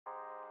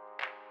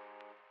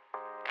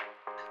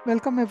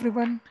Welcome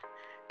everyone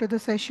to the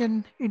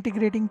session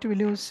integrating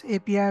Twilio's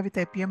API with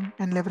Appium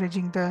and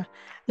leveraging the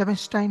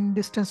Levenshtein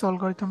distance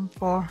algorithm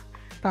for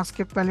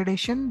transcript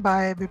validation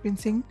by Bipin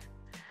Singh.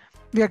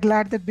 We are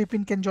glad that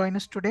Bipin can join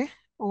us today.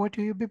 Over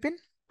to you, Bipin.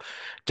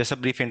 Just a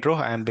brief intro.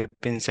 I am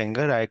Bipin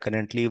Sengar. I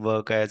currently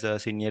work as a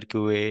senior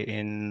QA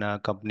in a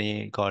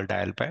company called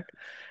Dialpad.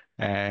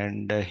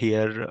 And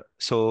here,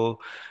 so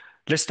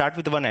let's start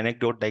with one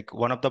anecdote. Like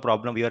one of the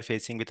problem we are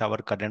facing with our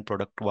current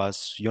product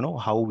was,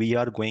 how we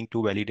are going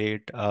to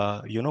validate,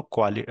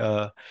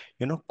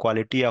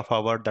 quality of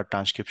our the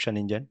transcription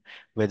engine,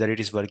 whether it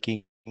is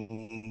working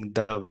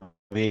the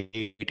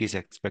way it is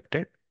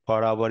expected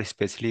for our,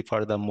 especially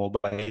for the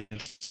mobile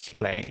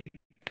line.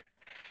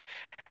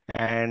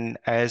 And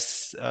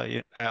as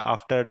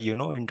after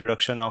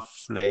introduction of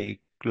like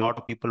a lot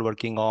of people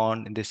working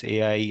on this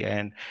AI,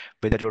 and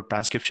whether your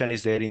transcription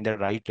is there in the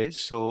right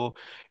place, so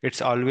it's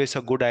always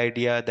a good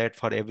idea that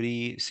for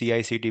every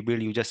CI/CD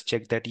build you just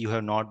check that you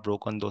have not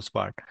broken those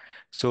part.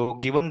 So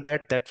given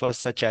that that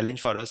was a challenge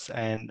for us,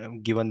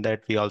 and given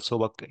that we also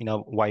work in a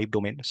wide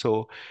domain,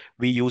 so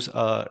we use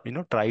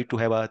try to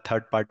have a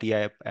third party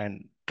app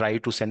and try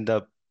to send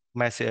the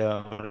message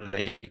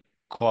like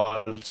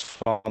calls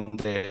from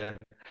there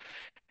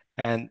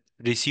and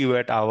receive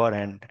at our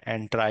end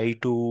and try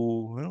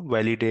to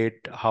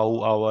validate how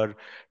our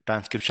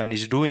transcription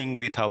is doing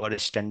with our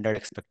standard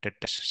expected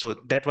test. So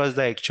that was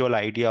the actual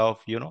idea of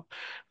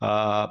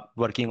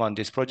working on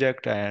this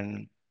project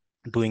and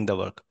doing the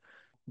work.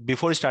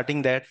 Before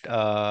starting that,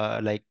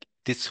 like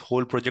this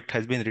whole project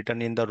has been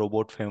written in the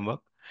robot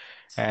framework,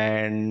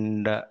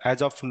 and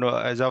as of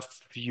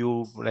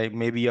you like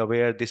maybe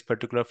aware, this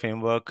particular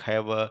framework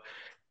have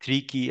three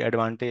key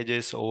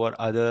advantages over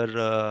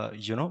other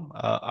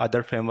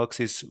other frameworks.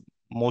 Is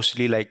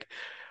mostly like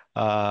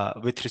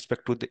with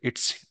respect to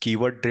its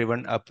keyword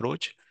driven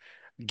approach.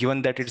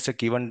 Given that it's a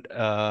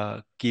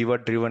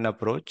keyword driven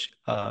approach,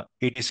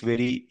 it is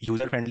very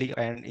user friendly,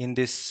 and in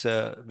this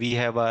we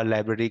have a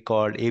library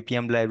called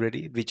Appium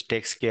library, which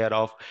takes care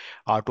of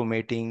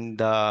automating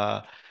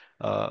the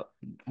uh,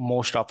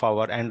 most of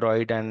our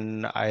Android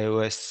and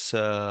iOS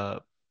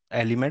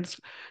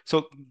elements.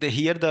 So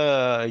here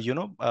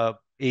the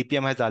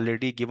Appium has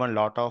already given a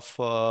lot of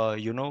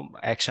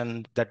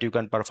action that you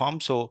can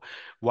perform. So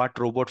what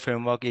robot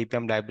framework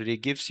Appium library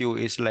gives you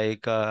is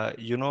like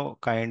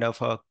kind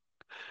of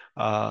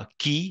a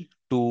key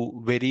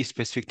to very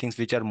specific things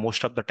which are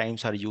most of the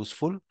times are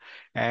useful,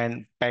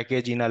 and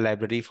package in a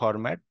library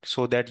format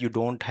so that you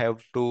don't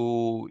have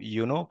to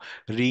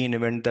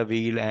reinvent the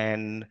wheel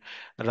and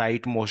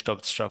write most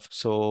of the stuff.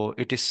 So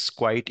it is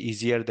quite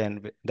easier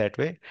than that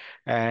way.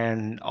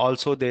 And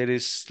also there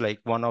is like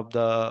one of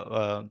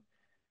the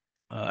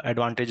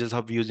advantages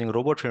of using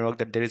robot framework,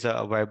 that there is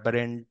a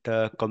vibrant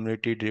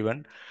community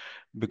driven,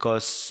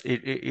 because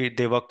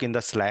they work in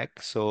the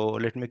Slack. So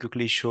let me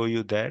quickly show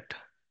you that,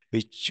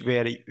 which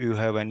where you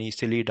have any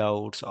silly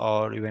doubts,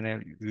 or even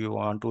if you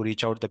want to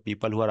reach out the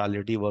people who are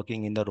already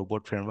working in the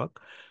robot framework.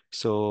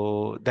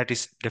 So that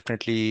is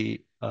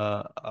definitely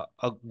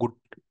a good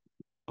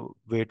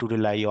way to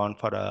rely on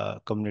for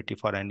a community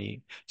for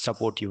any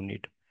support you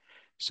need.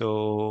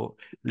 So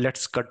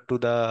let's cut to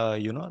the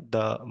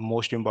the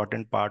most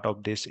important part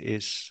of this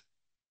is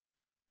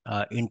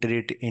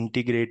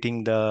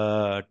integrating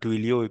the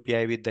Twilio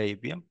API with the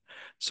APM.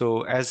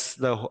 So as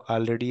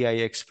already I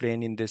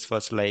explained in this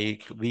first,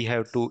 like we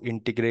have to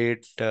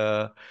integrate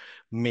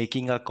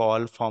making a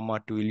call from a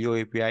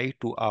Twilio API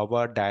to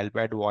our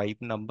dialpad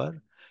VoIP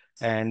number.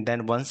 And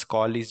then once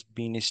call is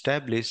being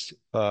established,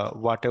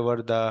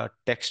 whatever the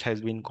text has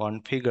been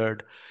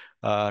configured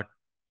uh,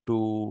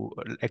 to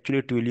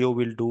actually Twilio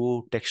will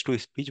do text to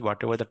speech,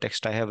 whatever the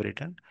text I have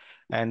written.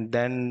 And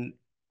then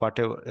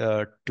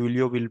whatever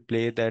Twilio will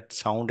play that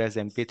sound as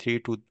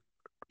MP3 to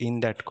in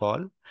that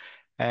call.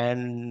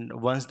 And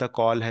once the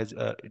call has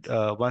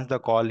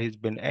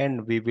been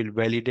end, we will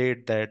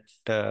validate that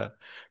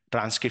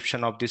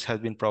transcription of this has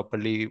been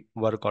properly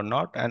work or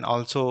not. And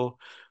also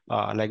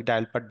like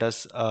dialpad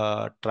does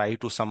try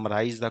to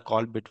summarize the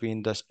call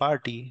between this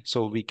party,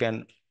 so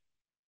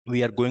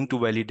we are going to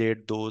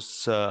validate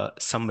those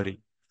summary.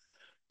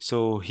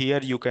 So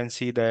here you can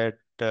see that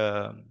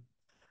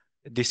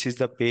this is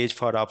the page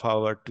for of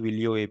our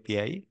Twilio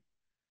API.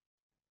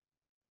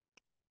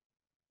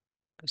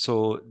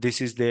 So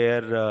this is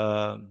their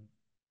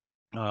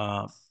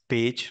uh,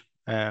 page.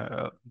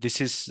 This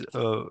is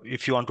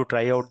if you want to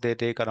try out, they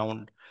take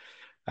around,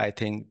 I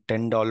think,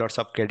 $10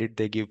 of credit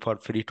they give for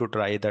free to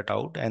try that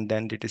out, and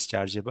then it is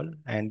chargeable.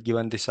 And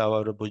given this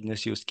our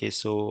business use case,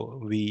 so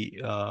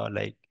we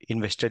like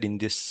invested in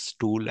this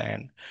tool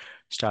and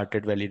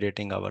started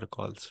validating our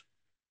calls.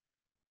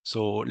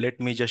 So let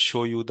me just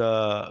show you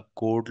the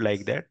code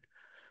like that.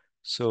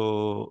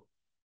 So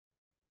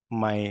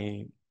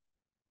my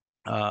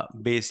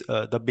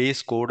the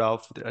base code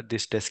of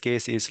this test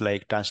case is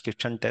like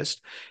transcription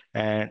test,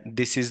 and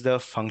this is the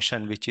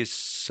function which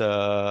is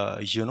I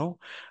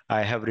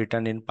have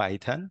written in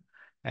Python.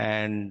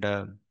 And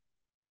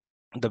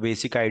the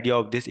basic idea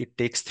of this, it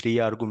takes three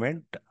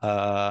argument.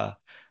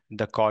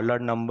 the caller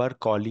number,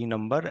 callee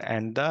number,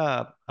 and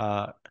the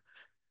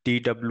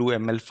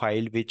TWML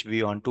file which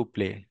we want to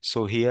play.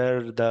 So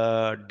here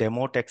the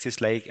demo text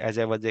is like, as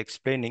I was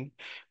explaining,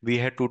 we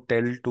had to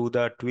tell to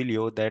the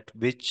Twilio that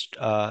which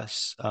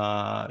voice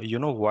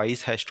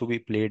has to be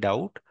played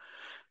out.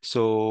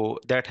 So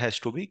that has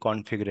to be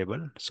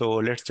configurable. So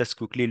let's just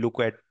quickly look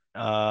at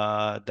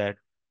that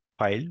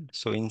file.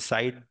 So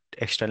inside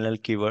external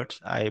keywords,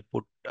 I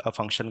put a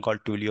function called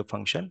Twilio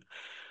function,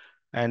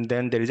 and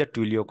then there is a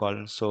Twilio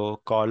call.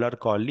 So caller,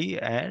 callee,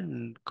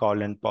 and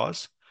call and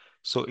pause.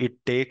 So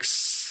it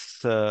takes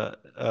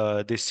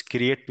this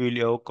create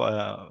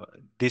Twilio.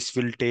 This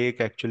will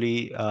take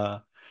actually,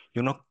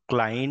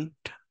 client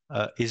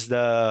is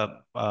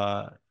the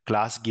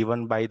class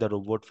given by the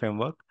robot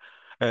framework.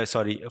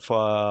 Sorry,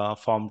 for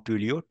from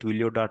Twilio,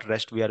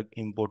 Twilio.rest, we are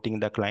importing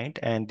the client,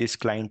 and this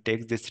client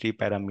takes this three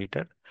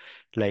parameter,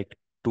 like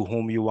to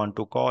whom you want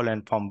to call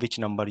and from which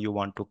number you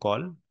want to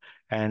call.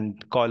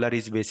 And caller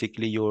is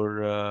basically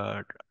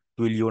your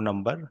Twilio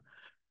number,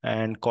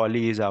 and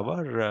callee is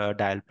our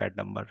dial pad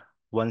number.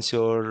 Once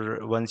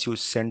you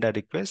send a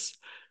request,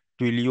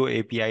 Twilio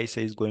API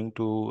is going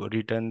to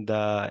return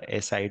the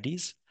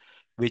SIDs,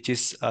 which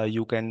is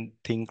you can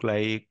think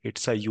like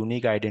it's a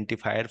unique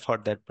identifier for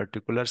that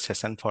particular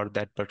session, for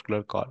that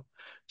particular call.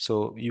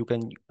 So you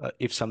can,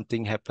 if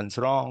something happens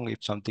wrong,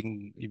 if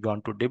something you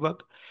want to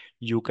debug,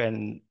 you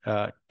can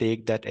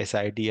take that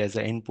SID as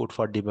an input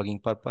for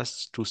debugging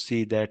purpose to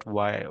see that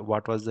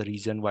what was the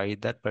reason why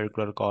that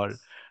particular call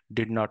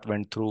did not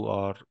went through,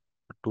 or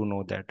to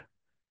know that.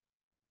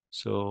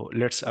 So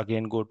let's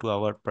again go to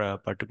our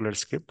particular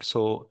script.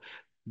 So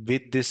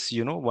with this,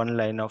 one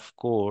line of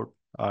code,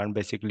 and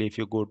basically if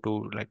you go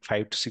to like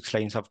 5 to 6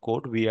 lines of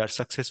code, we are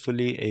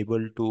successfully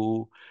able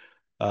to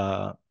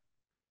uh,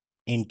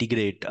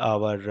 integrate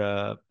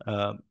our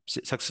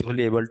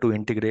successfully able to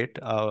integrate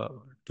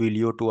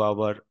Twilio to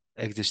our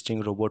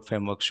existing robot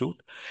framework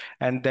suite.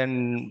 And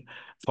then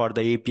for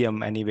the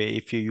Appium, anyway,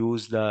 if you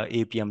use the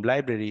Appium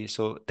library,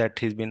 so that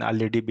has been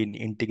already been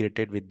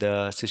integrated with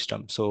the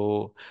system.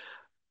 So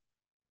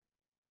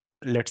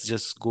let's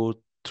just go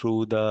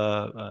through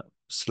the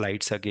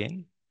slides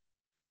again.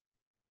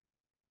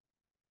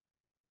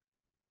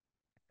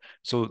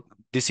 So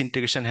this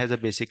integration has a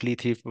basically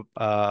three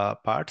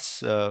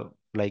parts,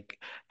 like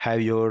have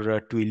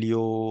your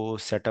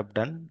Twilio setup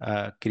done,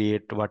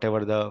 create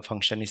whatever the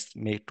function is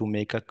made to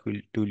make a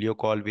Twilio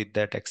call with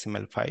that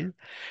XML file,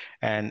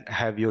 and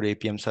have your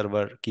Appium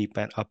server keep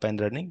up and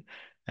running,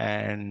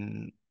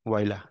 and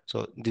voila.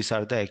 So these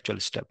are the actual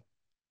step.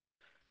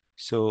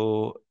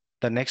 So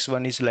the next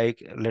one is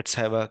like, let's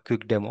have a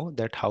quick demo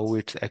that how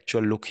it's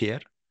actual look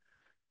here.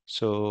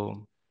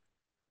 So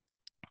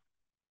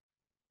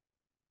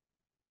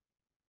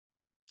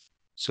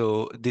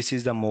So this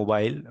is the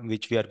mobile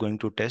which we are going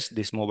to test.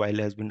 This mobile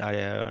has been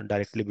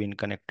directly been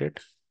connected,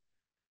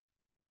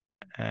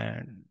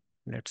 and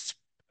let's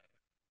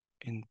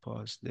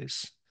pause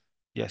this.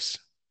 Yes.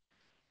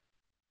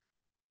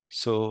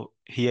 So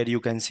here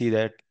you can see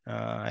that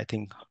I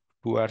think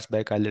 2 hours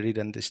back I already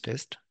done this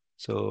test.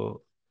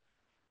 So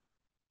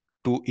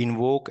to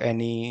invoke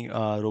any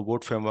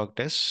robot framework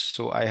test,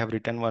 so I have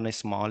written one a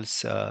small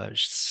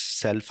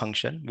cell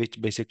function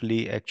which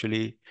basically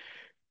actually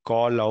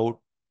call out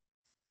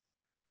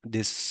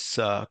this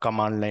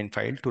command line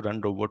file to run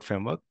robot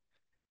framework,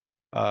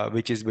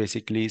 which is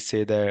basically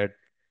say that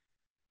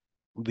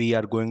we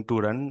are going to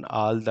run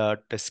all the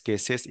test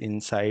cases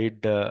inside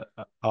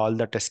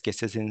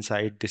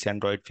this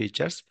Android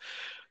features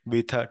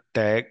with a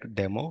tag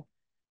demo.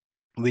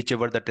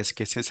 Whichever the test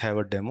cases have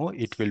a demo,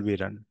 it will be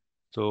run.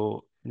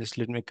 So just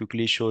let me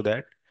quickly show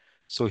that.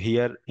 So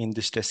here in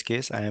this test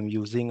case, I am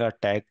using a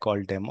tag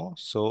called demo.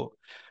 So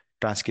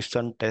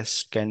transcription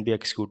test can be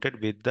executed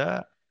with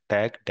the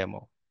tag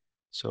demo.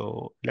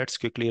 So let's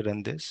quickly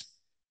run this.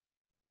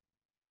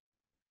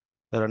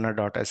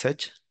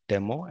 Runner.sh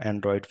demo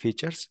Android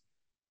features.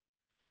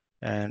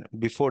 And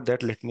before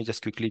that, let me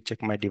just quickly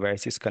check my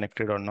device is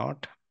connected or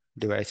not.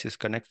 Device is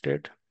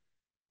connected.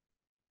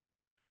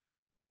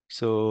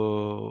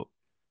 So,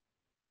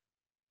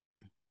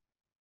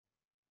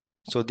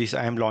 so this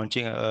I am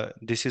launching.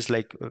 This is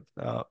like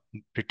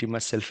pretty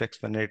much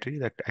self-explanatory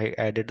that I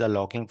added the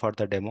logging for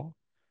the demo.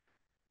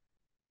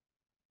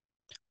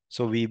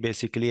 So we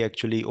basically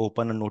actually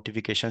open a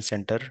notification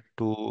center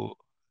to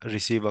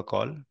receive a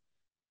call.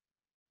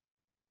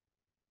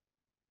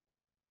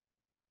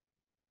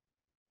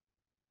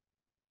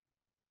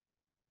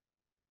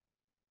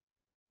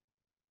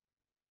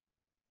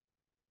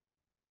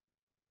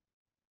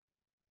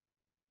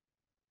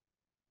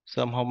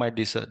 Somehow my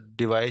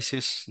device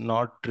is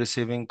not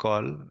receiving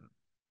call.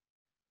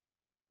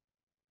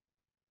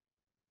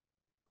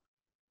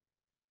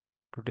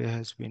 Today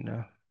has been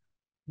a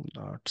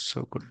not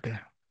so good day.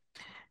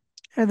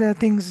 There are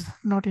things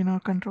not in our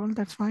control.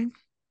 That's fine.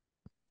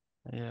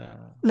 Yeah.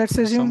 Let's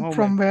assume Somehow my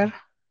from where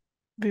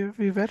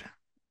we were.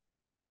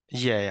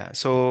 yeah.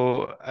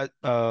 So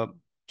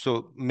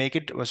make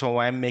it, so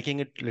I'm making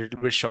it a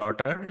little bit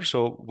shorter.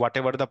 So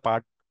whatever the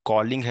part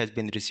calling has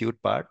been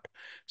received part.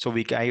 So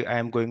I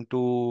am going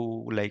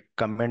to like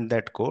comment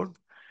that code,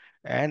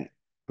 and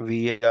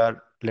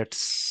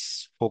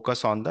let's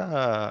focus on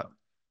the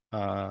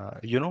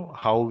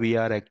how we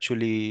are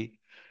actually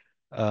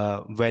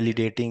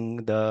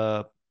validating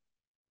the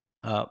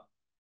uh,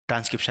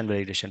 transcription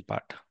validation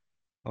part.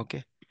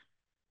 Okay.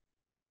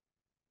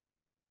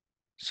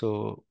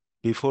 So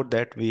before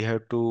that, we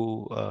have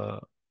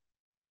to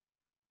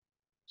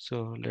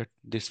so let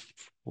this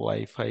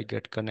Wi-Fi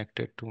get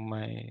connected to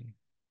my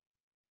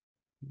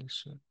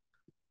this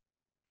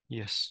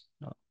yes.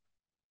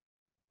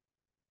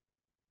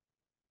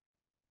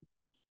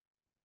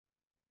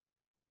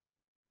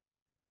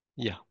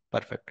 Yeah,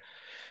 perfect.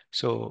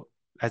 So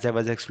as I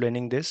was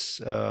explaining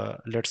this,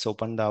 let's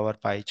open our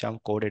PyCharm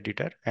code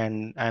editor,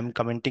 and I'm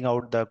commenting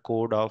out the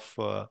code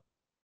of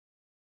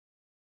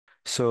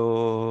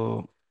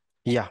so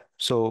yeah.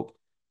 So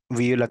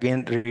we will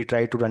again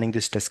retry to running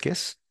this test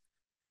case,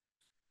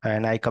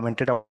 and I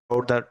commented out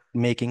the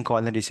making call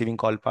and receiving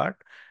call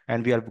part,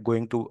 and we are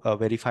going to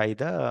verify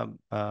the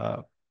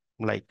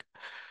like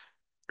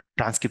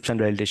transcription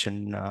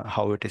validation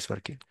how it is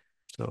working.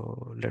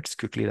 So let's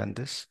quickly run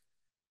this.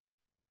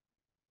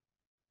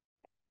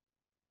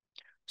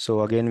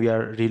 So again, we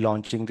are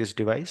relaunching this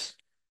device.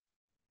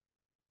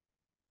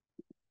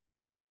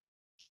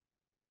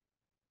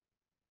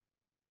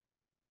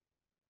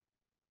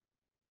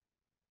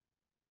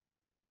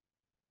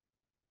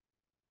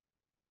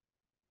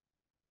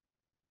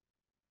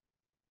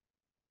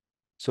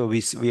 So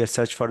we are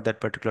search for that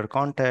particular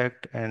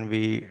contact, and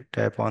we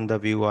tap on the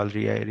view all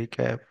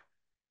recap.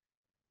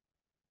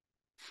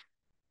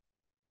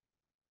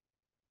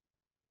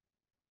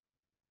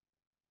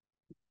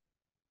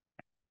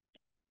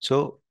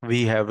 So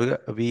we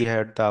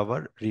had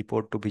our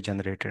report to be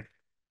generated.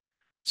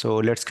 So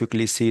let's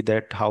quickly see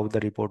that how the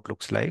report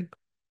looks like.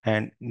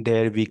 And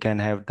there we can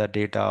have the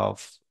data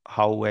of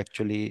how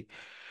actually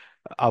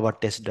our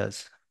test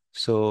does.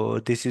 So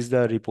this is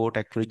the report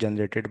actually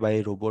generated by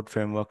Robot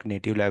Framework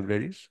native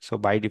libraries. So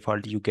by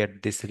default, you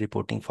get this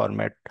reporting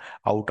format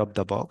out of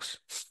the box.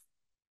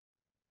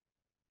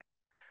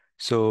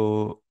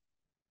 So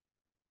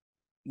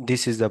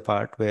this is the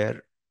part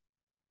where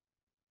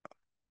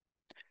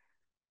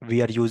we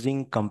are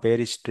using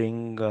compare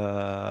string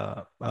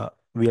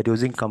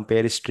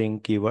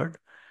keyword,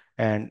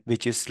 and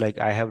which is like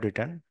I have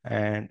written,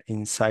 and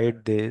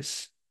inside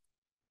this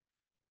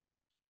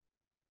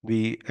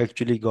we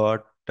actually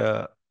got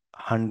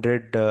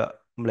 100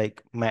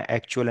 like my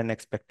actual and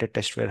expected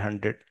test were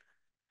 100.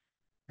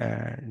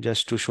 And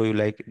just to show you,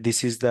 like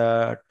this is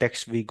the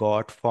text we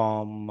got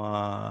from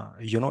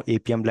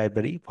Appium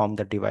library from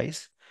the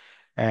device,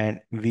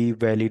 and we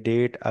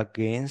validate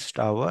against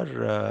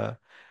our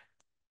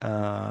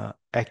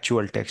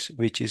actual text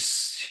which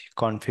is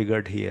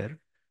configured here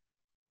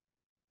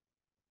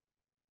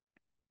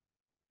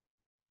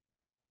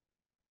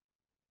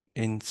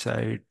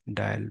inside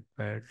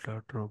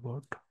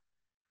dialpad.robot.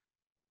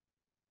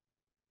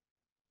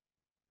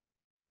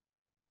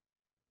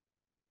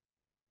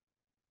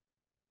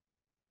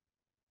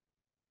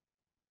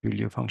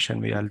 Twilio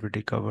function we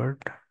already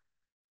covered.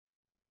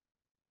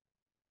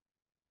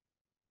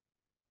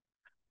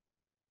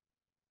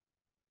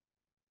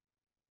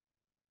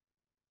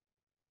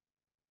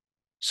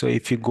 So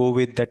if you go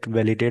with that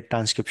validate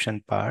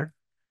transcription part,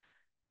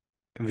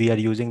 we are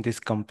using this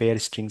compare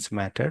strings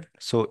method.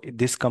 So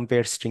this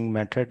compare string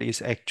method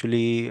is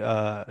actually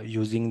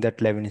using that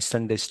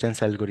Levenshtein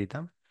distance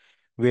algorithm,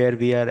 where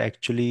we are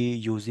actually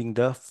using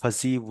the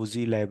fuzzy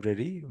wuzzy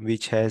library,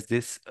 which has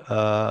this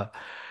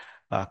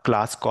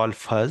class called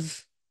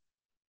fuzz.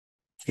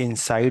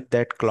 Inside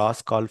that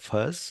class called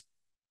fuzz,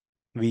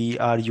 we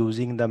are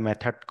using the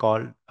method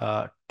called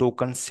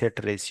token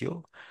set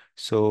ratio.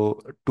 So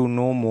to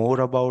know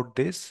more about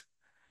this,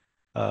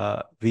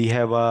 we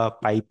have a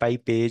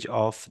PyPy page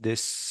of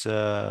this,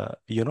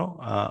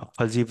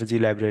 fuzzy fuzzy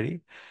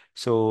library.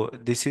 So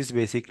this is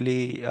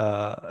basically,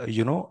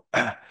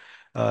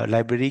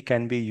 library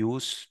can be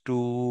used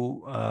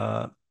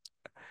to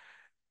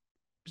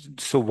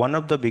so one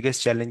of the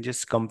biggest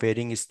challenges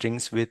comparing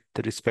strings with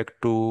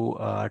respect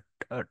to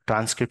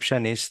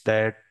transcription is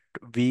that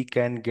we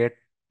can get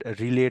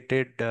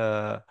related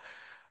uh,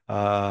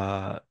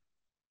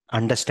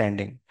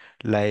 understanding.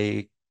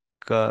 Like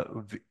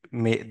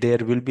there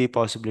will be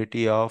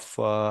possibility of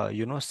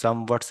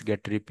some words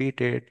get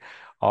repeated,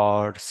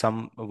 or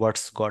some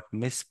words got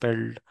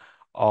misspelled,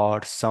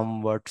 or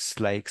some words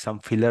like some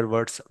filler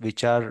words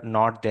which are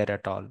not there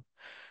at all.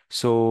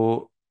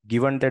 So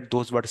given that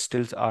those words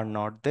still are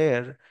not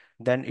there,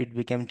 then it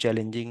became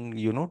challenging,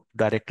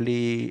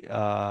 directly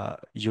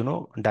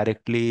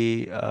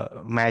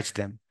match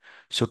them.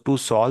 So to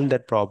solve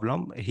that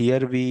problem,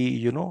 here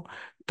we,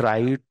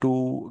 try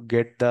to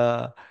get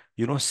the,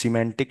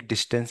 semantic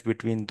distance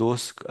between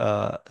those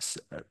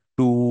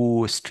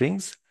two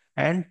strings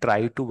and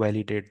try to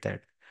validate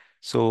that.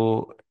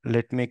 So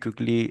let me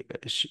quickly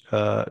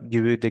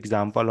give you the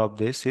example of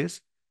this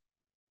is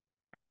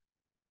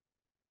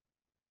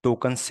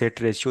token set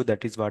ratio.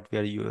 That is what we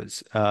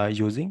are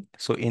using.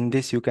 So in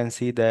this, you can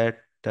see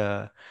that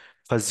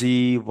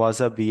fuzzy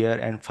was a beer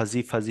and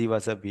fuzzy fuzzy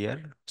was a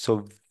beer.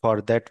 So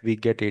for that, we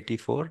get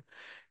 84.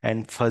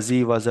 And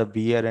fuzzy was a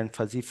beer and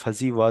fuzzy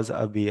fuzzy was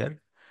a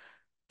beer.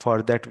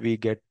 For that, we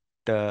get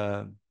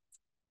uh,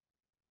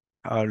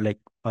 like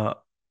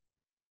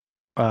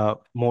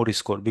more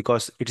score,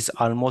 because it is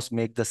almost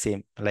make the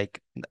same,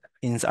 like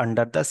in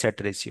under the set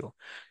ratio.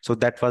 So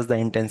that was the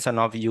intention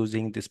of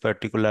using this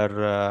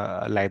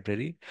particular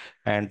library.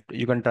 And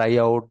you can try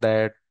out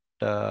that,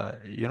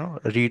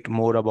 read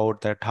more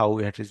about that, how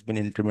it has been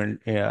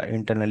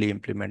internally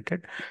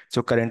implemented.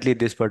 So currently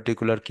this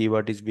particular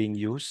keyword is being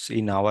used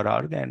in our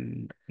org,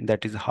 and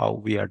that is how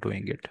we are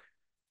doing it.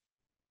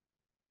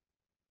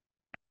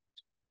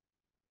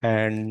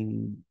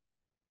 And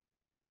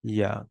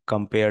yeah,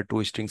 compare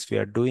two strings we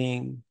are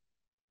doing.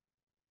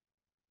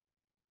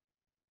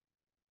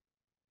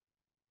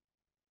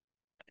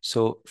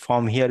 So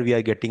from here, we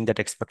are getting that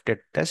expected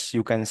test.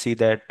 You can see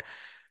that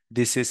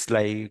this is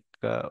like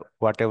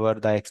whatever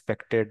the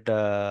expected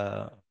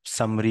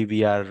summary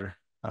we are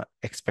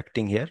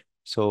expecting here.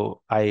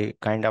 So I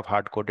kind of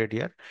hard coded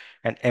here.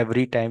 And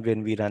every time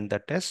when we run the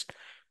test,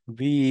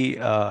 we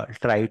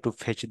try to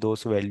fetch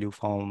those value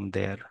from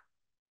there.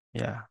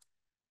 Yeah.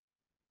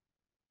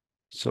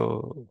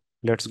 So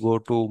let's go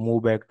to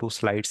move back to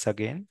slides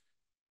again.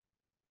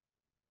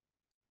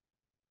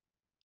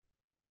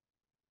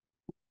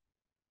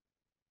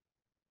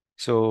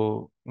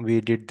 So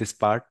we did this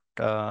part,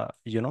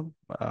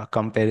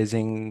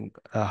 comparing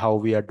how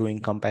we are doing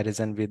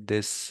comparison with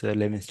this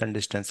Levenshtein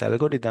distance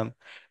algorithm,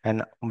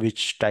 and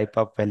which type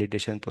of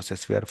validation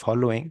process we are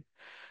following,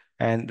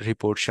 and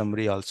report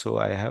summary also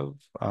I have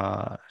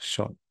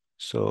shown.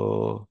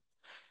 So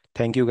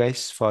thank you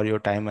guys for your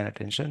time and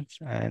attention.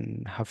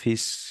 And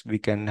Hafiz, we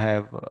can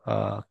have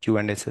a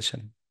Q&A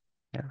session.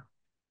 Yeah.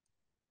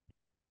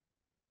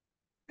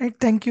 Right,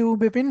 thank you,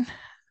 Bipin.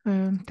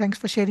 Thanks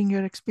for sharing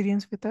your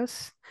experience with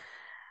us.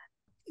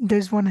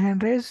 There's one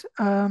hand raised.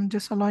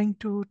 Just allowing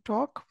to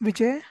talk.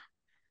 Vijay.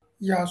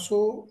 Yeah,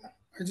 so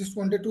I just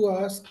wanted to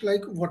ask,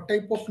 like, what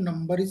type of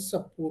number is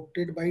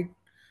supported by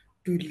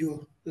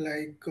Twilio?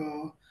 Like,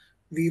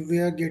 we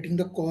were getting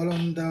the call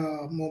on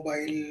the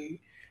mobile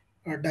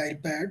dial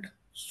pad.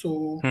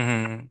 So,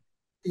 Mhm.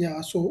 yeah,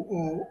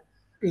 so,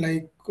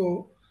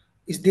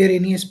 is there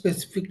any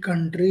specific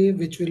country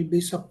which will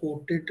be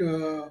supported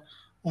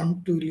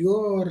on Twilio,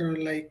 or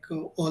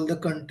all the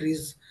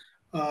countries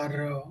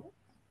are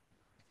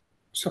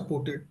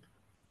supported?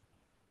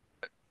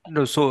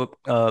 No, so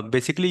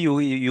basically,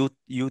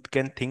 you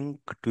can think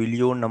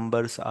Twilio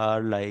numbers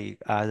are like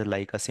as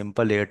like a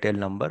simple Airtel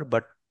number,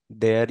 but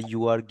there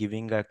you are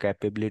giving a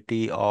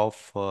capability of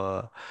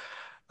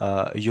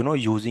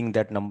using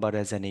that number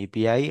as an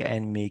API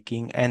and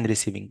making and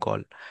receiving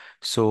call.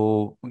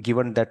 So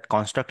given that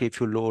construct, if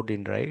you load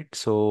in, right,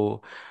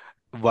 so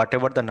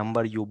whatever the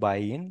number you buy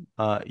in,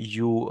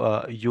 you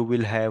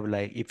will have,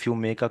 like, if you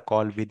make a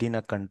call within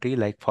a country,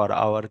 like for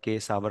our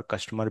case, our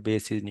customer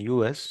base is in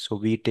US, so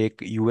we take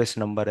US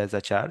number as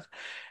a charge.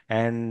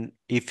 And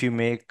if you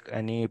make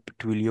any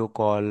Twilio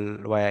call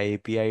via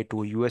API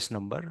to US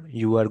number,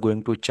 you are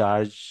going to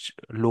charge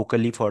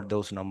locally for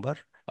those number,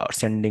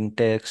 sending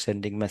text,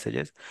 sending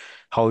messages.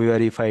 However,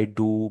 if I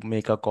do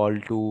make a call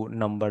to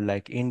number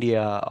like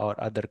India or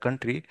other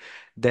country,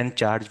 then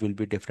charge will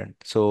be different.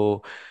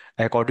 So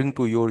according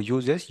to your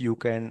uses, you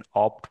can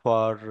opt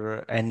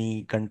for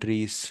any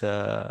country's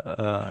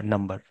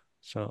number.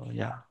 So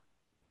yeah,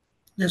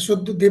 Yeah, so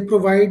they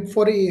provide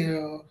for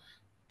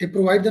they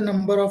provide the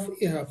number of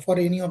for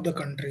any of the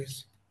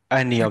countries.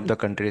 any That of is the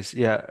countries.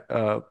 Yeah,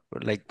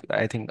 like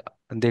I think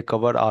they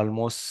cover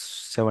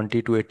almost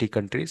 70 to 80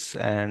 countries,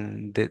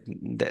 and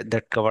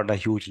that covered a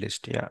huge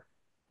list. Yeah.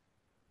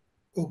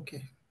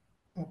 okay.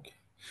 Okay.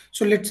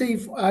 So let's say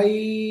if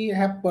I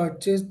have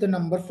purchased the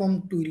number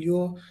from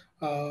Twilio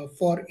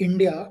for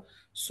India,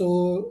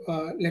 so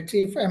let's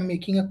say if I'm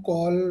making a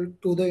call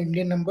to the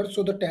Indian number,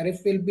 so the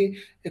tariff will be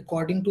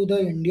according to the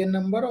Indian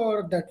number,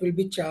 or that will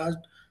be charged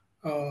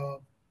uh,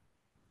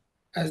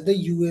 as the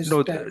US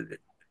No, tariff.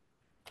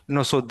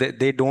 no, so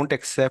they don't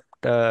accept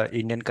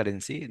Indian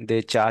currency.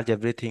 They charge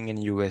everything in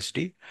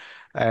USD.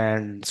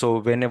 And so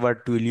whenever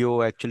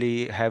Twilio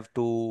actually have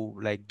to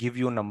like give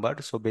you number,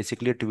 so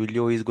basically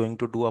Twilio is going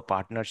to do a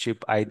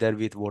partnership either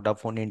with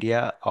Vodafone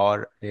India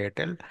or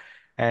Airtel,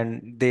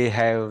 and they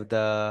have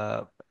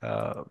the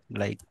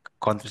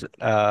con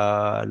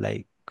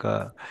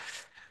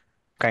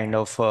kind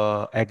of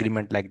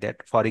agreement like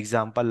that. For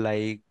example,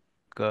 like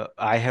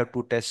I have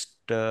to test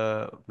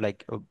for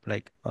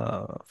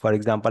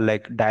example,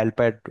 like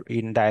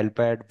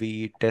dialpad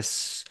we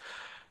test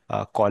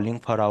calling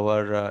for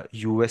our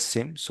US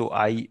SIM. So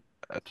I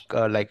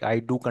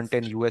do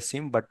contain US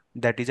SIM, but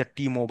that is a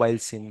T-Mobile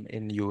SIM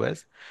in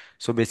US.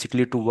 So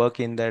basically, to work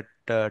in that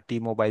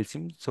T-Mobile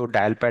SIM, so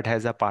dialpad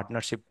has a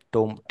partnership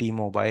to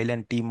T-Mobile,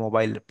 and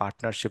T-Mobile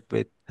partnership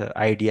with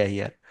Idea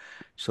here.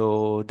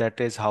 So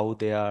that is how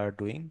they are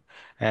doing.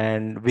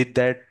 And with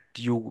that,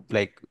 you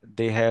like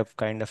they have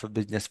kind of a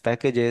business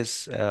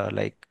packages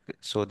like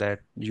so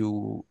that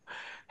you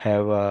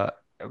have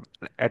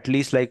at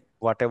least like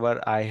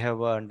whatever I have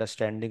a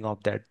understanding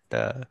of that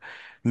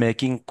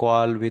making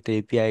call with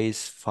API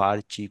is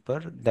far cheaper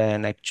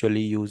than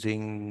actually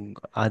using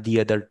the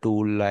other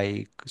tool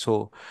like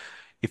so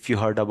if you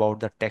heard about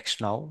the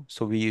text now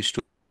so we used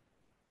to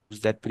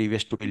use that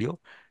previous Twilio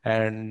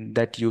and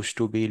that used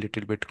to be a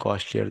little bit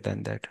costlier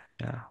than that.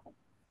 Yeah.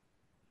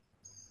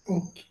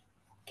 Okay.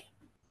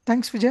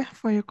 Thanks, Vijay,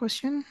 for your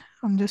question.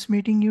 I'm just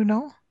meeting you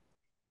now.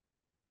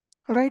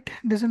 All right,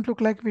 doesn't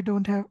look like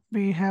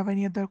we have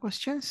any other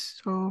questions.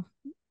 So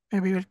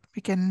maybe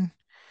we can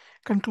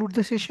conclude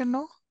the session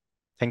now.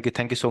 Thank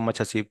you so much,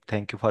 Asif.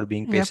 Thank you for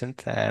being Yep,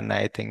 patient. And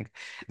I think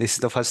this is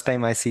the first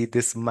time I see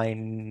this. My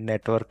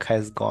network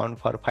has gone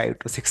for 5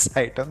 to 6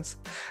 items,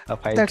 a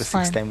five to that's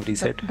six fine. time That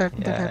reset. that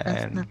that Yeah,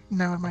 happens. and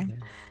Never mind. yeah,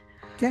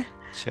 Okay.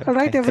 sure. All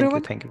right, Thank you,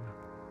 everyone. thank you.